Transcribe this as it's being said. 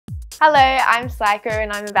Hello, I'm Sycco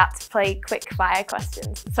and I'm about to play Quickfire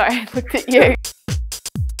Questions. Sorry, I looked at you.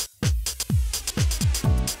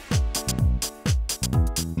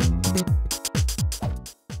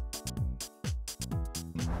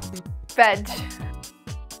 Veg.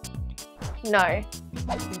 No.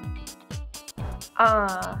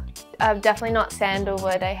 Definitely not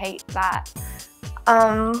sandalwood, I hate that.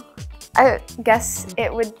 I guess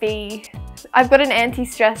it would be, I've got an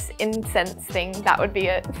anti-stress incense thing, that would be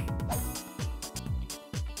it.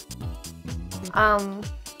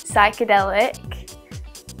 Psychedelic,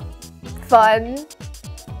 fun,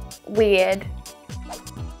 weird.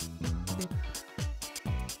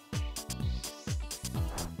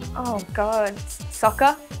 Oh god,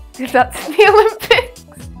 soccer? That's the Olympics.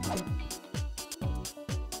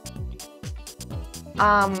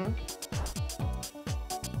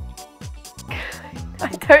 I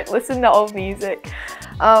don't listen to old music.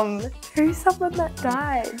 Who's someone that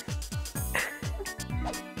died?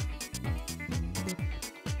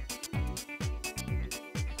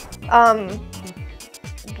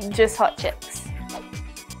 Just hot chips.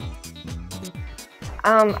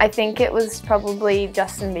 I think it was probably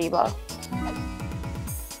Justin Bieber.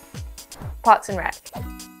 Parks and Rec.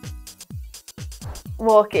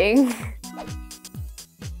 Walking.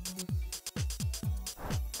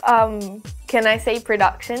 Can I say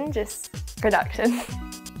production? Just production.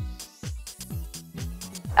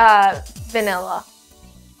 Vanilla.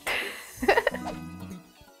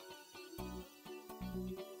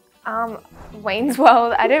 Wayne's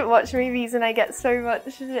World. I don't watch movies and I get so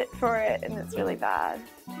much shit for it and it's really bad.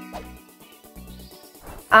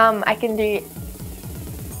 I can do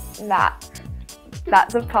that.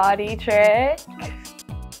 That's a party trick.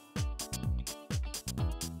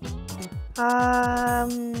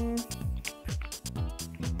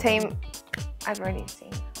 Team, I've already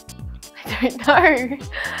seen. I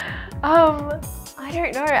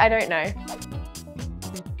don't know. I don't know.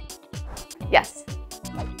 Yes.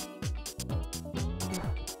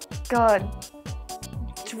 God.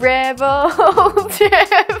 Dribble,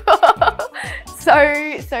 dribble.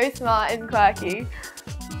 So smart and quirky.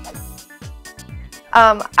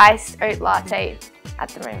 Iced oat latte at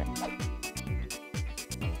the moment.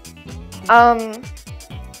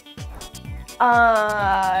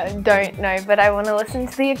 Don't know, but I want to listen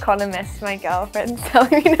to The Economist. My girlfriend's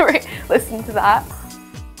telling me to listen to that.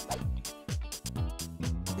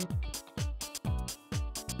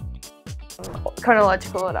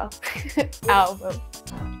 Chronological order. Album.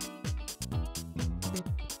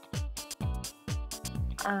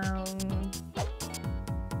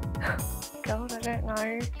 God, I don't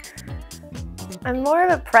know. I'm more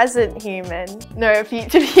of a present human. No, a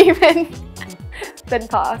future human than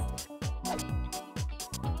past.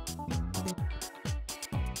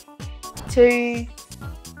 To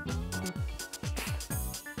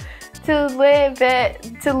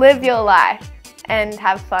live your life and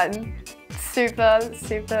have fun.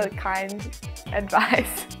 Super kind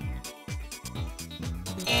advice.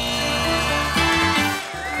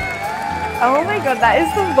 Oh my god, that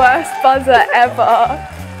is the worst buzzer ever.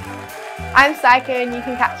 I'm Sycco and you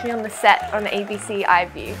can catch me on the set on ABC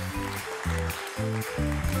iview.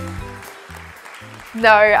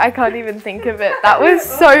 No, I can't even think of it. That was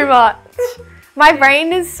so much. My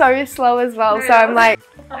brain is so slow as well, so I'm like,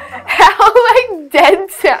 how like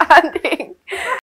dead sounding.